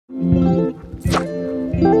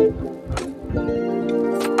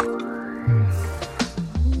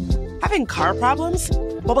Having car problems?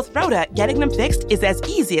 Well, with Rhoda, getting them fixed is as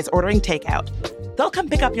easy as ordering takeout. They'll come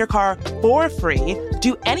pick up your car for free,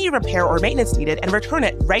 do any repair or maintenance needed, and return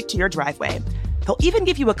it right to your driveway. They'll even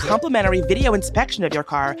give you a complimentary video inspection of your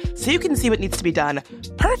car so you can see what needs to be done.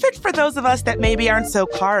 Perfect for those of us that maybe aren't so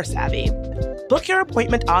car savvy. Book your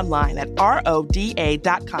appointment online at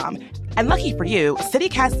roda.com. And lucky for you,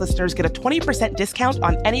 CityCast listeners get a 20% discount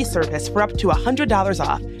on any service for up to $100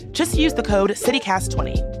 off. Just use the code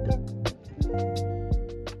CityCast20.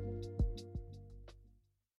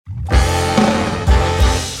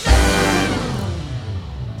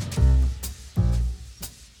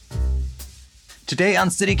 Today on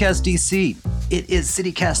CityCast DC, it is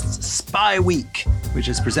CityCast's Spy Week, which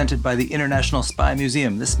is presented by the International Spy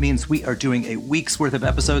Museum. This means we are doing a week's worth of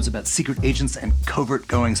episodes about secret agents and covert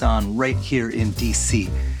goings-on right here in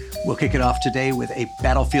DC. We'll kick it off today with a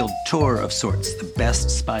battlefield tour of sorts, the best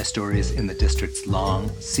spy stories in the district's long,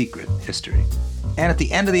 secret history. And at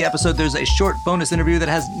the end of the episode, there's a short bonus interview that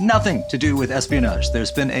has nothing to do with espionage.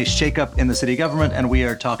 There's been a shakeup in the city government, and we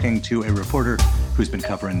are talking to a reporter who's been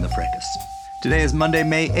covering the fracas. Today is Monday,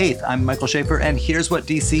 May 8th. I'm Michael Schaefer, and here's what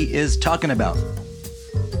DC is talking about.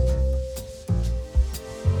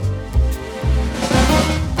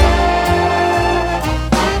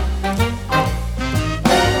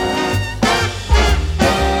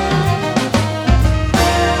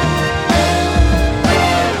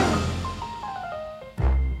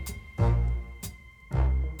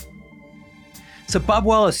 So, Bob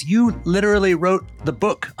Wallace, you literally wrote the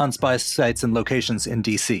book on spy sites and locations in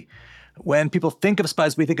DC. When people think of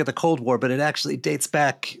spies, we think of the Cold War, but it actually dates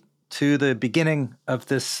back to the beginning of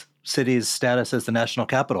this city's status as the national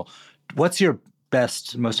capital. What's your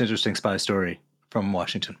best, most interesting spy story from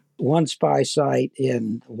Washington? One spy site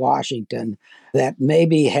in Washington that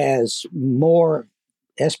maybe has more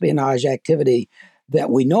espionage activity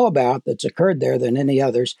that we know about that's occurred there than any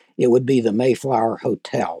others, it would be the Mayflower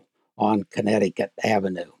Hotel on Connecticut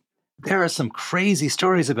Avenue. There are some crazy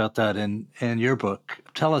stories about that in your book.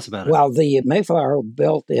 Tell us about it. Well, the Mayflower,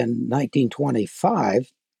 built in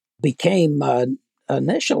 1925, became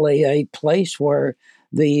initially a place where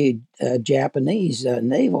the Japanese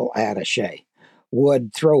naval attaché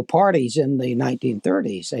would throw parties in the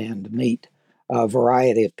 1930s and meet a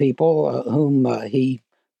variety of people whom he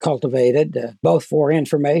cultivated, both for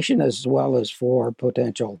information as well as for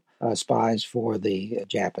potential spies for the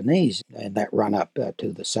Japanese, and that run up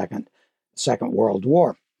to the Second World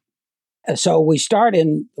War. So we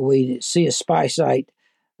see a spy site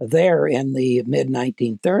there in the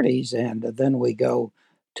mid-1930s, and then we go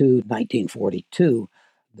to 1942.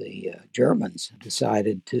 The Germans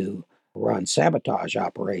decided to run sabotage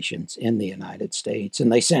operations in the United States,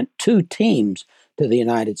 and they sent 2 teams to the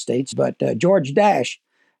United States, but George Dash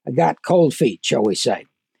got cold feet, shall we say.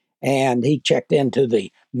 And he checked into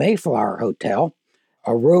the Mayflower Hotel,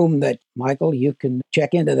 a room that, Michael, you can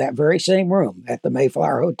check into that very same room at the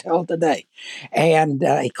Mayflower Hotel today. And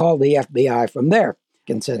he called the FBI from there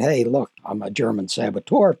and said, hey, look, I'm a German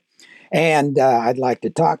saboteur, and I'd like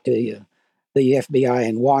to talk to you. The FBI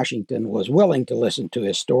in Washington was willing to listen to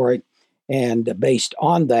his story, and based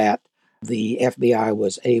on that, the FBI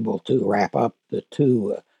was able to wrap up the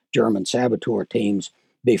 2 German saboteur teams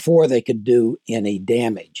before they could do any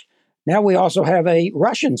damage. Now we also have a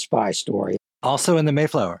Russian spy story. Also in the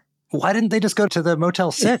Mayflower. Why didn't they just go to the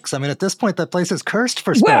Motel 6? I mean, at this point, that place is cursed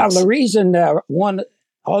for spies. Well, the reason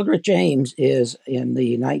Aldrich Ames is in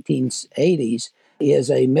the 1980s is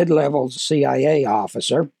a mid-level CIA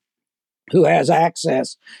officer who has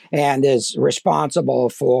access and is responsible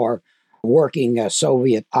for working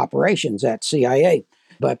Soviet operations at CIA.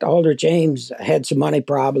 But Aldrich Ames had some money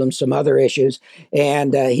problems, some other issues,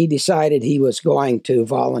 and he decided he was going to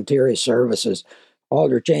volunteer his services.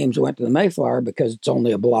 Aldrich Ames went to the Mayflower because it's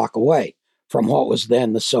only a block away from what was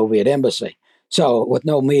then the Soviet embassy. So with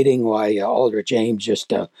no meeting, Aldrich Ames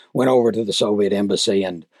just went over to the Soviet embassy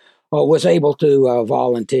and was able to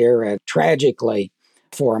volunteer. And tragically,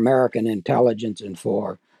 for American intelligence and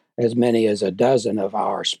for as many as a dozen of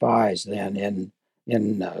our spies then in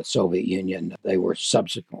Soviet Union, they were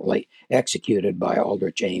subsequently executed by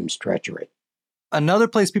Aldrich Ames' treachery. Another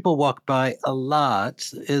place people walk by a lot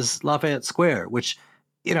is Lafayette Square, which,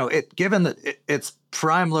 given that its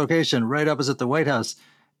prime location right opposite the White House,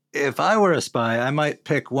 if I were a spy, I might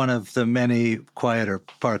pick one of the many quieter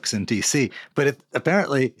parks in D.C. But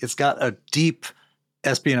apparently it's got a deep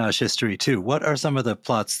espionage history, too. What are some of the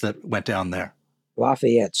plots that went down there?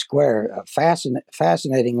 Lafayette Square, a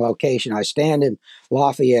fascinating location. I stand in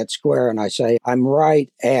Lafayette Square and I say, I'm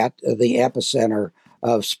right at the epicenter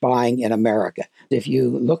of spying in America. If you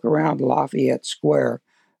look around Lafayette Square,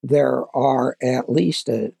 there are at least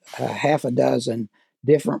a half a dozen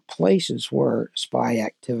different places where spy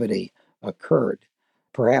activity occurred.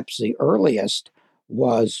 Perhaps the earliest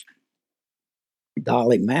was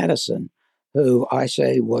Dolly Madison, who I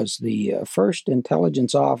say was the first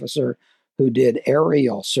intelligence officer who did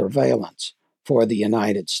aerial surveillance for the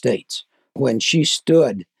United States. When she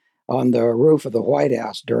stood on the roof of the White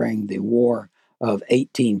House during the War of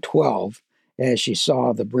 1812, as she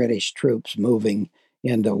saw the British troops moving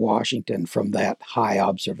into Washington from that high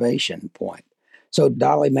observation point. So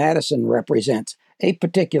Dolly Madison represents a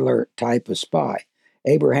particular type of spy.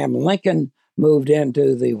 Abraham Lincoln moved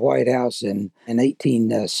into the White House in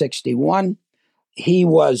 1861. He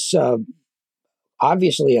was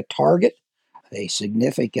obviously a target. A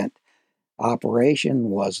significant operation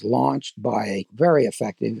was launched by a very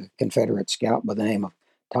effective Confederate scout by the name of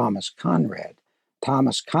Thomas Conrad.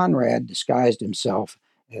 Thomas Conrad disguised himself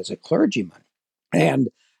as a clergyman, and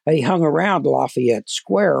he hung around Lafayette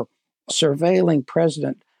Square surveilling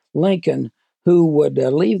President Lincoln, who would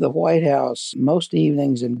leave the White House most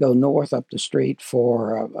evenings and go north up the street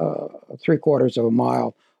for 3/4 of a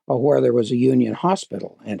mile where there was a Union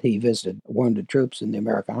hospital, and he visited wounded troops in the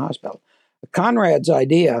American hospital. Conrad's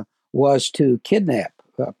idea was to kidnap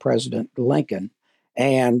President Lincoln,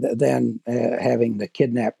 and then having the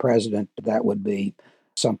kidnapped president, that would be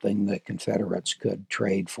something the Confederates could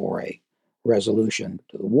trade for a resolution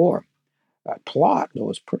to the war. Plot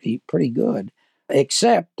was pretty good,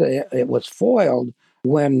 except it was foiled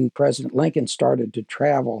when President Lincoln started to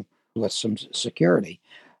travel with some security.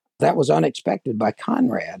 That was unexpected by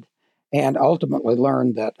Conrad, and ultimately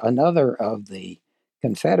learned that another of the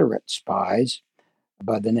Confederate spies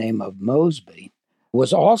by the name of Mosby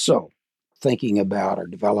was also thinking about or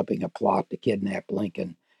developing a plot to kidnap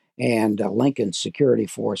Lincoln. And Lincoln's security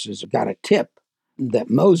forces got a tip that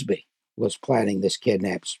Mosby was planning this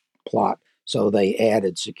kidnap plot, so they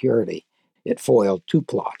added security. It foiled two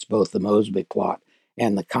plots, both the Mosby plot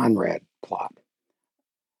and the Conrad plot.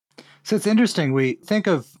 So it's interesting. We think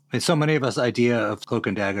of, so many of us, idea of cloak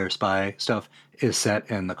and dagger spy stuff is set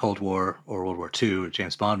in the Cold War or World War II,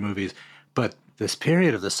 James Bond movies. But this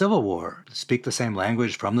period of the Civil War, speak the same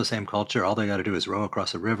language, from the same culture. All they got to do is row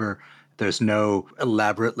across a river. There's no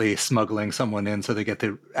elaborately smuggling someone in so they get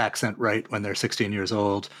the accent right when they're 16 years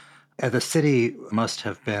old. The city must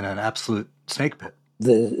have been an absolute snake pit.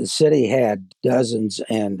 The city had dozens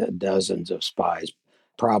and dozens of spies.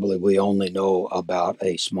 Probably we only know about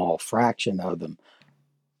a small fraction of them.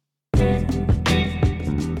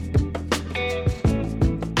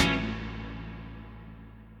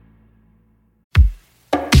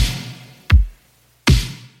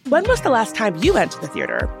 When was the last time you went to the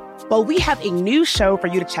theater? Well, we have a new show for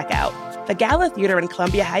you to check out. The Gala Theater in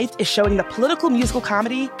Columbia Heights is showing the political musical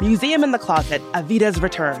comedy Museum in the Closet, Evita's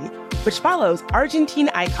Return, which follows Argentine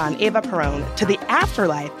icon Eva Perón to the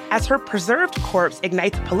afterlife as her preserved corpse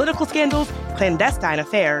ignites political scandals, clandestine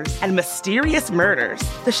affairs, and mysterious murders.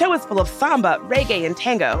 The show is full of samba, reggae, and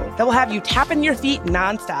tango that will have you tapping your feet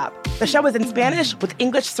nonstop. The show is in Spanish with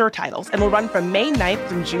English surtitles and will run from May 9th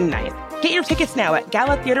through June 9th. Get your tickets now at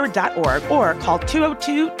galatheater.org or call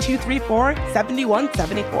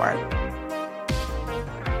 202-234-7174.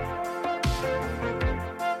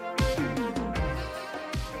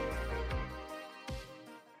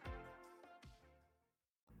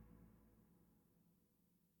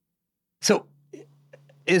 So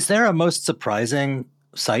is there a most surprising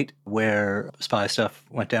site where spy stuff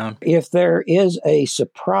went down? If there is a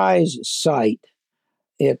surprise site,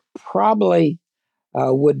 it probably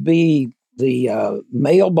would be the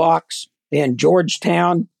mailbox in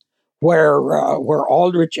Georgetown, where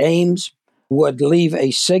Aldrich Ames would leave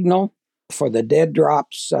a signal for the dead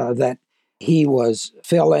drops that he was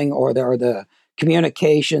filling, or the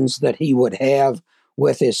communications that he would have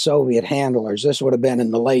with his Soviet handlers. This would have been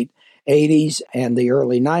in the late 80s and the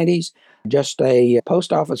early 90s. Just a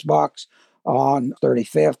post office box on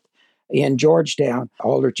 35th in Georgetown.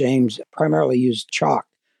 Aldrich Ames primarily used chalk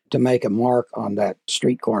to make a mark on that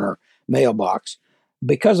street corner mailbox.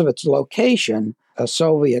 Because of its location, a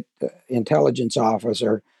Soviet intelligence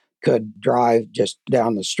officer could drive just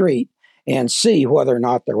down the street and see whether or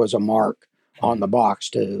not there was a mark on the box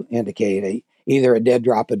to indicate either a dead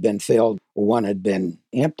drop had been filled or one had been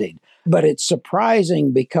emptied. But it's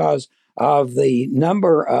surprising because of the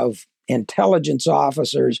number of intelligence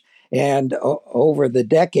officers and over the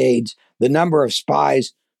decades, the number of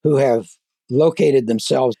spies who have located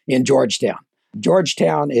themselves in Georgetown.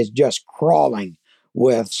 Georgetown is just crawling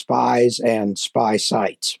with spies and spy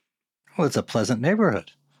sites. Well, it's a pleasant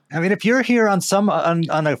neighborhood. I mean, if you're here on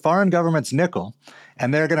a foreign government's nickel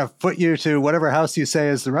and they're going to put you to whatever house you say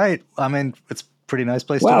is right. I mean, it's a pretty nice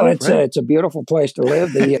place to live, right? It's a beautiful place to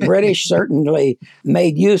live. The British certainly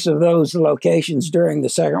made use of those locations during the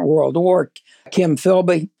Second World War. Kim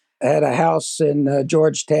Philby had a house in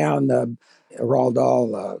Georgetown. Roald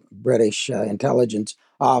Dahl, British intelligence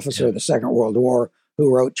officer of the Second World War,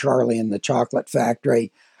 who wrote Charlie and the Chocolate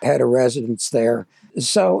Factory, had a residence there.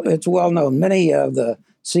 So it's well known. Many of the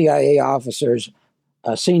CIA officers,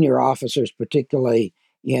 senior officers particularly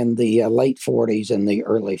in the late 40s and the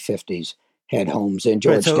early 50s, had homes in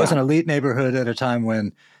Georgetown. Right, so it was an elite neighborhood at a time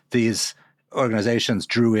when these organizations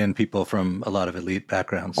drew in people from a lot of elite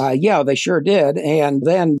backgrounds. Yeah, they sure did. And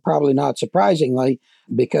then, probably not surprisingly,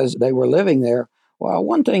 because they were living there, well,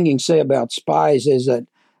 one thing you can say about spies is that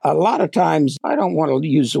a lot of times, I don't want to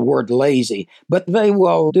use the word lazy, but they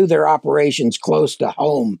will do their operations close to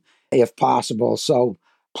home if possible. So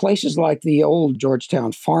places like the old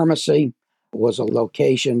Georgetown Pharmacy was a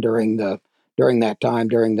location during that time,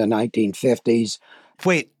 during the 1950s.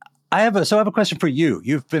 Wait, I have a question for you.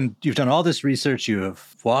 You've done all this research. You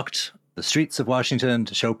have walked the streets of Washington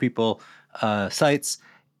to show people sites.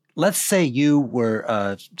 Let's say you were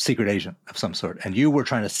a secret agent of some sort, and you were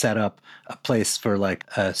trying to set up a place for like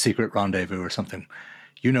a secret rendezvous or something.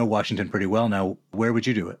 You know Washington pretty well now. Where would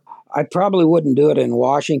you do it? I probably wouldn't do it in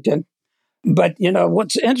Washington. But,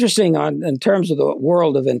 what's interesting in terms of the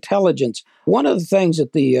world of intelligence, one of the things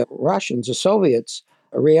that the Russians, the Soviets,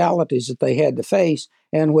 realities that they had to face,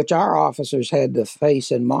 and which our officers had to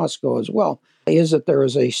face in Moscow as well, is that there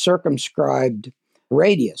was a circumscribed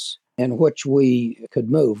radius in which we could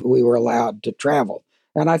move. We were allowed to travel.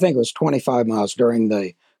 And I think it was 25 miles during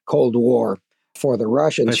the Cold War for the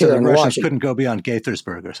Russians so here the in Russians Washington. Couldn't go beyond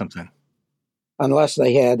Gaithersburg or something. Unless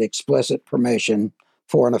they had explicit permission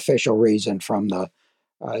for an official reason from the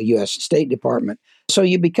U.S. State Department. So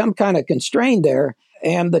you become kind of constrained there,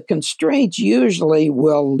 and the constraints usually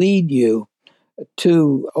will lead you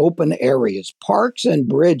to open areas, parks and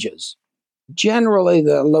bridges. Generally,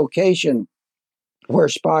 the location where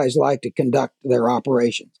spies like to conduct their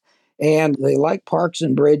operations. And they like parks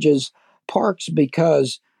and bridges, parks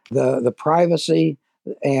because the privacy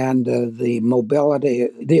and the mobility,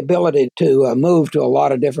 the ability to move to a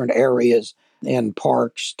lot of different areas in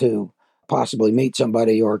parks to possibly meet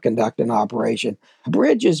somebody or conduct an operation.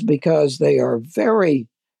 Bridges because they are very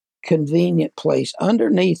convenient place.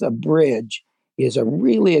 Underneath a bridge is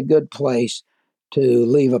really a good place to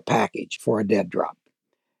leave a package for a dead drop.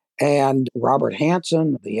 And Robert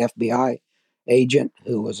Hansen, the FBI agent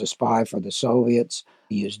who was a spy for the Soviets,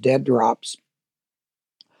 used dead drops.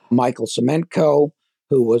 Michael Semenko,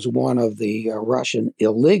 who was one of the Russian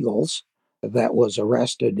illegals that was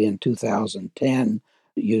arrested in 2010,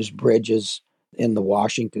 used bridges in the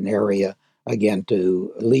Washington area, again,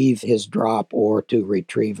 to leave his drop or to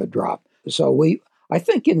retrieve a drop. So I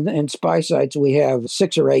think in spy sites, we have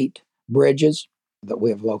 6 or 8 bridges that we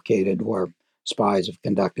have located where spies have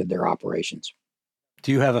conducted their operations.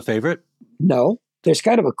 Do you have a favorite? No. There's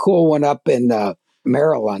kind of a cool one up in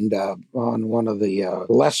Maryland on one of the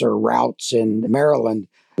lesser routes in Maryland.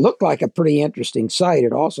 Looked like a pretty interesting site.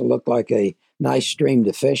 It also looked like a nice stream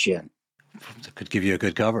to fish in. It could give you a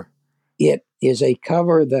good cover. It is a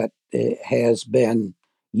cover that has been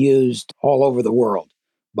used all over the world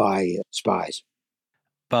by spies.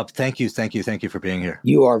 Bob, thank you for being here.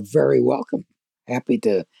 You are very welcome. Happy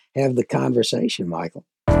to have the conversation, Michael.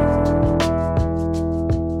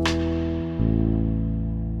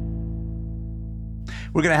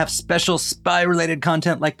 We're going to have special spy-related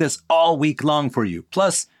content like this all week long for you,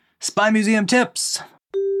 plus Spy Museum tips.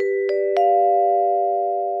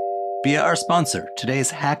 Via our sponsor,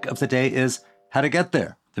 today's hack of the day is how to get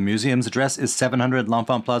there. The museum's address is 700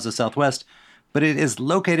 L'Enfant Plaza Southwest, but it is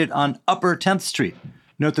located on Upper 10th Street.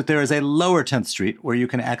 Note that there is a Lower 10th Street where you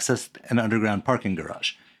can access an underground parking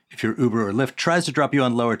garage. If your Uber or Lyft tries to drop you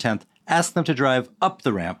on Lower 10th, ask them to drive up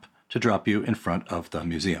the ramp to drop you in front of the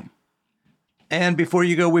museum. And before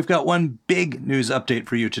you go, we've got one big news update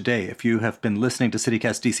for you today. If you have been listening to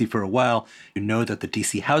CityCast DC for a while, you know that the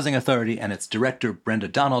DC Housing Authority and its director, Brenda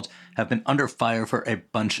Donald, have been under fire for a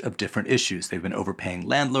bunch of different issues. They've been overpaying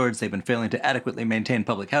landlords, they've been failing to adequately maintain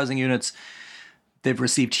public housing units, they've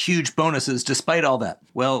received huge bonuses despite all that.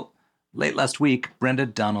 Well, late last week, Brenda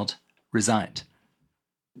Donald resigned.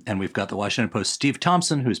 And we've got the Washington Post's Steve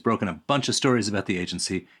Thompson, who's broken a bunch of stories about the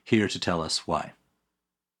agency, here to tell us why.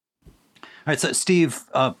 All right, so Steve,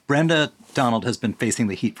 Brenda Donald has been facing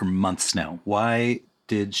the heat for months now. Why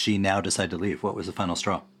did she now decide to leave? What was the final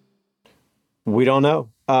straw? We don't know.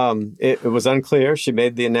 It was unclear. She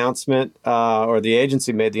made the announcement, or the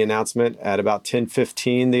agency made the announcement at about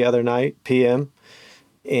 10:15 the other night, p.m.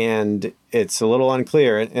 and it's a little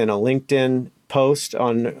unclear. In a LinkedIn post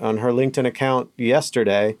on her LinkedIn account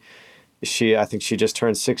yesterday, I think she just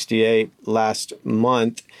turned 68 last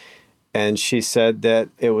month, and she said that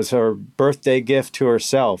it was her birthday gift to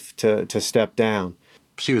herself to step down.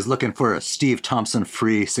 She was looking for a Steve Thompson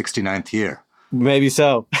free 69th year. Maybe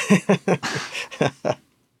so. All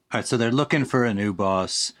right, so they're looking for a new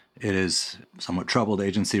boss. It is a somewhat troubled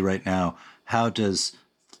agency right now. How does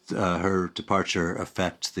her departure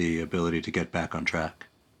affect the ability to get back on track?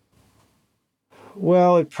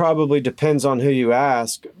 Well, it probably depends on who you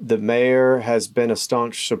ask. The mayor has been a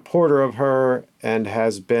staunch supporter of her and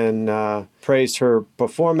has been praised her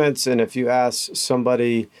performance. And if you ask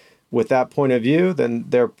somebody with that point of view, then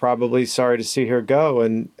they're probably sorry to see her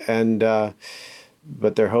go.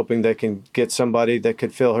 But they're hoping they can get somebody that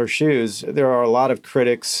could fill her shoes. There are a lot of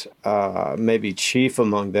critics, maybe chief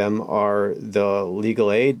among them are the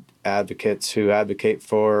legal aid advocates who advocate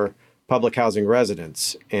for public housing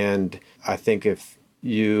residents. And I think if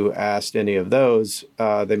you asked any of those,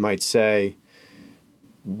 they might say,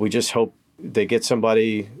 we just hope they get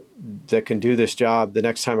somebody that can do this job the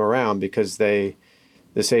next time around, because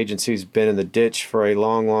this agency's been in the ditch for a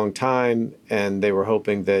long, long time, and they were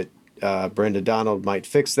hoping that Brenda Donald might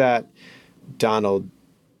fix that. Donald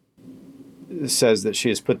says that she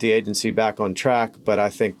has put the agency back on track, but I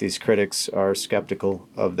think these critics are skeptical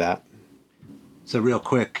of that. So real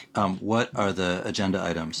quick, what are the agenda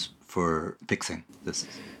items for fixing this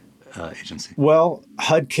agency? Well,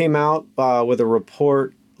 HUD came out with a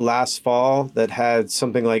report last fall that had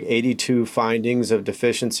something like 82 findings of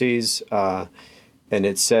deficiencies, and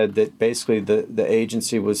it said that basically the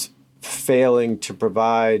agency was failing to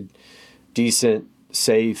provide decent,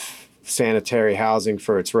 safe, sanitary housing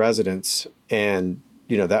for its residents. And,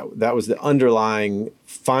 that was the underlying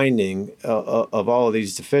finding of all of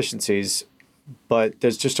these deficiencies. But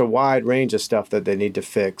there's just a wide range of stuff that they need to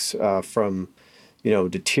fix, from,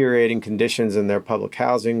 deteriorating conditions in their public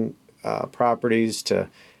housing properties to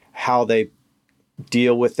how they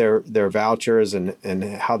deal with their vouchers and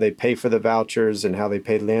how they pay for the vouchers and how they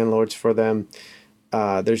pay landlords for them.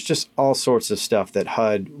 There's just all sorts of stuff that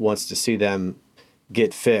HUD wants to see them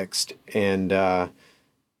get fixed. And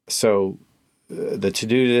so the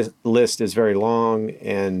to-do list is very long,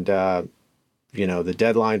 and the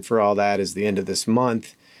deadline for all that is the end of this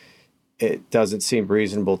month. It doesn't seem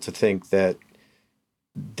reasonable to think that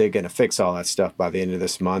they're going to fix all that stuff by the end of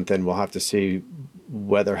this month, and we'll have to see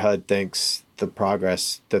whether HUD thinks the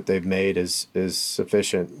progress that they've made is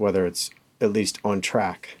sufficient, whether it's at least on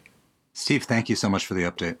track. Steve, thank you so much for the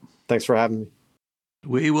update. Thanks for having me.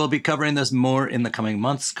 We will be covering this more in the coming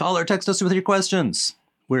months. Call or text us with your questions.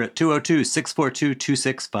 We're at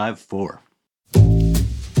 202-642-2654.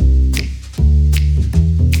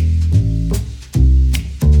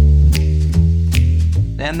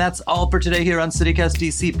 And that's all for today here on CityCast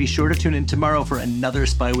DC. Be sure to tune in tomorrow for another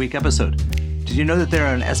Spy Week episode. Did you know that there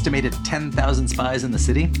are an estimated 10,000 spies in the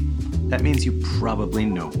city? That means you probably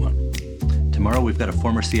know one. Tomorrow, we've got a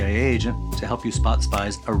former CIA agent to help you spot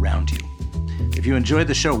spies around you. If you enjoyed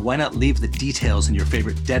the show, why not leave the details in your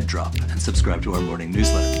favorite dead drop and subscribe to our morning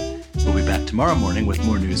newsletter? We'll be back tomorrow morning with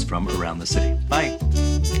more news from around the city. Bye.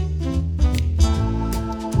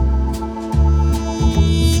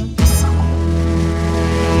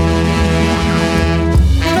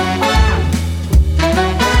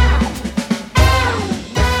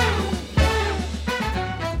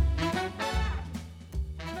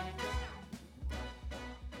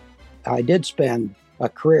 I did spend a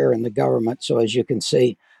career in the government, so as you can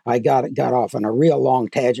see, I got off on a real long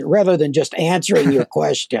tangent rather than just answering your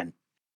question.